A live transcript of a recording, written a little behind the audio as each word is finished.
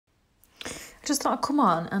just thought I'd come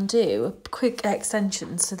on and do a quick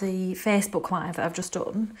extension to the Facebook Live that I've just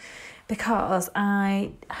done, because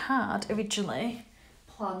I had originally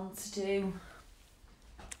planned to do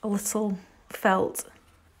a little felt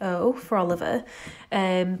O for Oliver,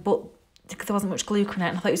 but because there wasn't much glue coming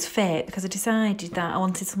out, and I thought it was fake, because I decided that I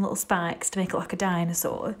wanted some little spikes to make it like a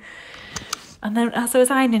dinosaur. And then as I was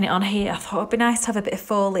ironing it on here, I thought it'd be nice to have a bit of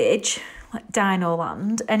foliage, like Dino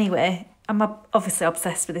Land. Anyway, I'm obviously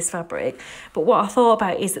obsessed with this fabric, but what I thought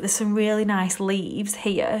about is that there's some really nice leaves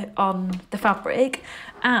here on the fabric,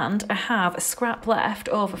 and I have a scrap left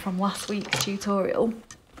over from last week's tutorial.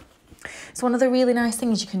 So one of the really nice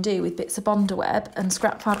things you can do with bits of Bondo web and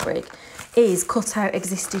scrap fabric is cut out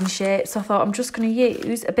existing shapes. So I thought I'm just going to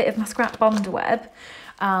use a bit of my scrap Bondo web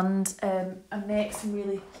and make some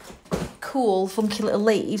really cool, funky little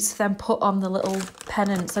leaves to then put on the little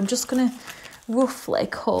pennants. I'm just going to roughly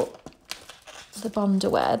cut the Bondo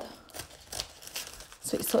web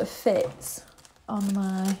so it sort of fits on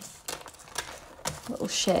my little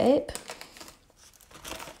shape.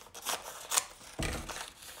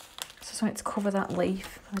 So I want to cover that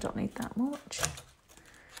leaf. I don't need that much.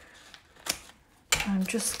 I'm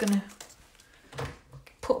just going to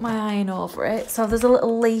put my iron over it. So there's a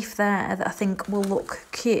little leaf there that I think will look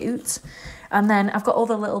cute. And then I've got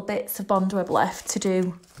other little bits of Bondo web left to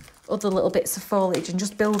do other little bits of foliage and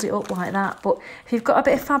just build it up like that. But if you've got a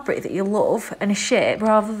bit of fabric that you love and a shape,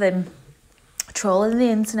 rather than trolling the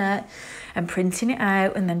internet and printing it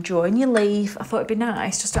out and then drawing your leaf, I thought it'd be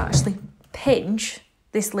nice just to actually pinch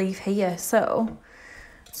this leaf here. So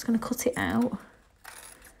I'm just going to cut it out.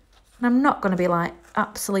 And I'm not going to be like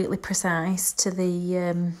absolutely precise to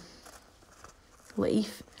the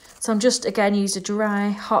leaf. So I'm just, again, used a dry,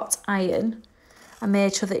 hot iron. I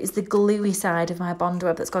made sure that it's the gluey side of my Bondo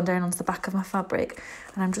web that's gone down onto the back of my fabric.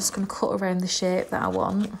 And I'm just going to cut around the shape that I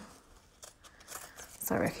want.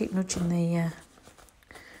 Sorry, I keep nudging the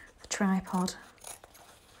tripod.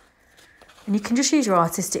 And you can just use your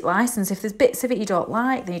artistic license. If there's bits of it you don't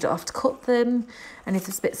like, then you don't have to cut them. And if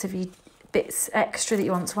there's bits extra that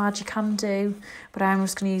you want to add, you can do. But I'm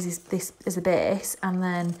just going to use this as a base, and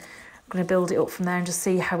then I'm going to build it up from there and just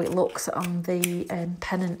see how it looks on the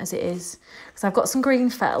pennant as it is. Because I've got some green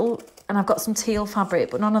felt and I've got some teal fabric,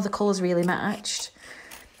 but none of the colours really matched.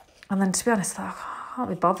 And then, to be honest, I can't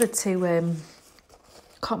be bothered to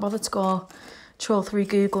go troll through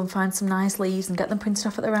Google and find some nice leaves and get them printed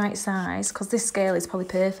off at the right size, because this scale is probably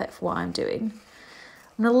perfect for what I'm doing.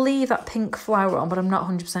 I'm going to leave that pink flower on, but I'm not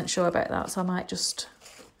 100% sure about that, so I might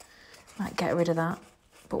get rid of that.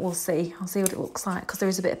 But we'll see. I'll see what it looks like, because there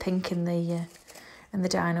is a bit of pink in the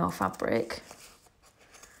dino fabric.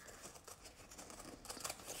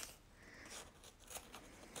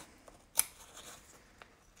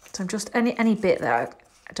 So I'm just, any bit that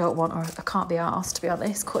I don't want, or I can't be arsed, to be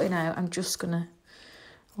honest, cutting out, I'm just going to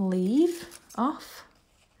leave off.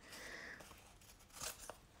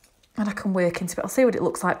 And I can work into it. I'll see what it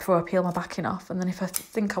looks like before I peel my backing off. And then if I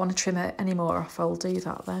think I want to trim it any more off, I'll do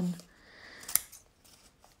that then.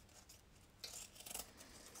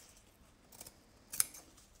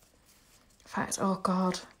 In fact, oh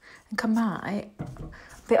God, I think I might,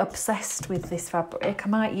 a bit obsessed with this fabric, I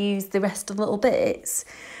might use the rest of the little bits.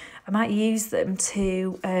 I might use them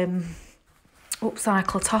to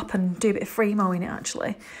upcycle top and do a bit of free mowing it,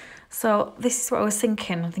 actually. So this is what I was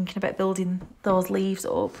thinking. I'm thinking about building those leaves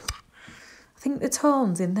up. I think the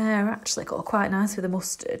tones in there actually got quite nice with the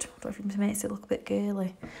mustard. I don't know if it makes it look a bit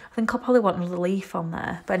girly. I think I'll probably want another leaf on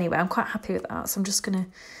there. But anyway, I'm quite happy with that. So I'm just going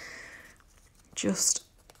to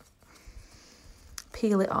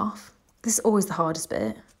peel it off. This is always the hardest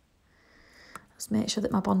bit. Just make sure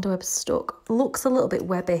that my Bondo web's stuck. Looks a little bit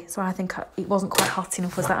webby, so I think it wasn't quite hot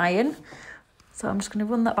enough with the iron. So I'm just going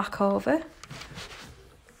to run that back over.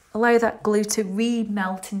 Allow that glue to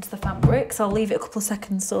re-melt into the fabric. So I'll leave it a couple of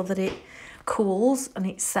seconds so that it cools and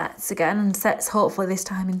it sets again, and sets hopefully this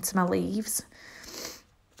time into my leaves.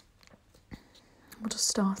 We'll just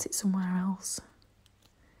start it somewhere else.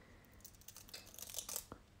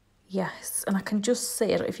 Yes, and I can just see,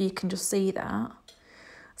 I don't know if you can just see that.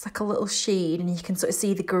 It's like a little sheen, and you can sort of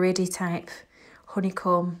see the gritty type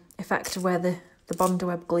honeycomb effect of where the Bondo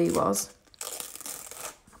web glue was.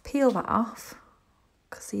 I'll peel that off. You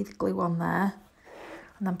can see the glue on there,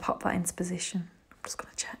 and then pop that into position. I'm just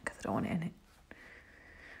going to check because I don't want it in it.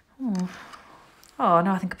 Oh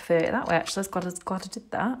no, I think I prefer it that way actually. I was glad I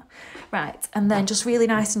did that. Right, and then just really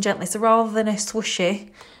nice and gently. So rather than a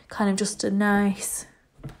swooshy, kind of just a nice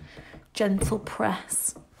gentle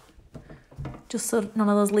press. Just so none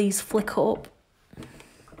of those leaves flick up.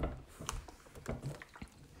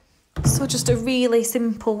 So also just a really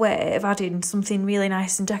simple way of adding something really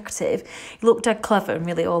nice and decorative. It looked dead clever, and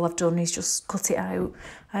really all I've done is just cut it out.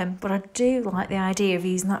 But I do like the idea of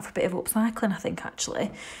using that for a bit of upcycling, I think,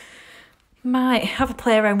 actually. Might have a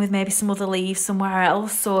play around with maybe some other leaves somewhere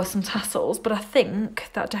else or some tassels, but I think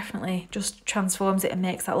that definitely just transforms it and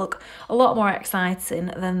makes that look a lot more exciting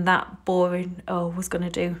than that boring was going to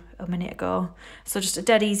do a minute ago. So just a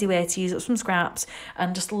dead easy way to use up some scraps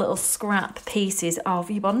and just little scrap pieces of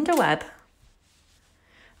your Bondo web.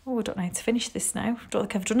 Oh, I don't know how to finish this now. I don't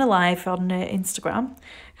think I've done a live on Instagram.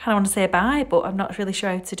 I kind of want to say bye, but I'm not really sure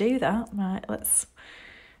how to do that. Right,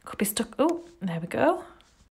 could be stuck. Oh, there we go.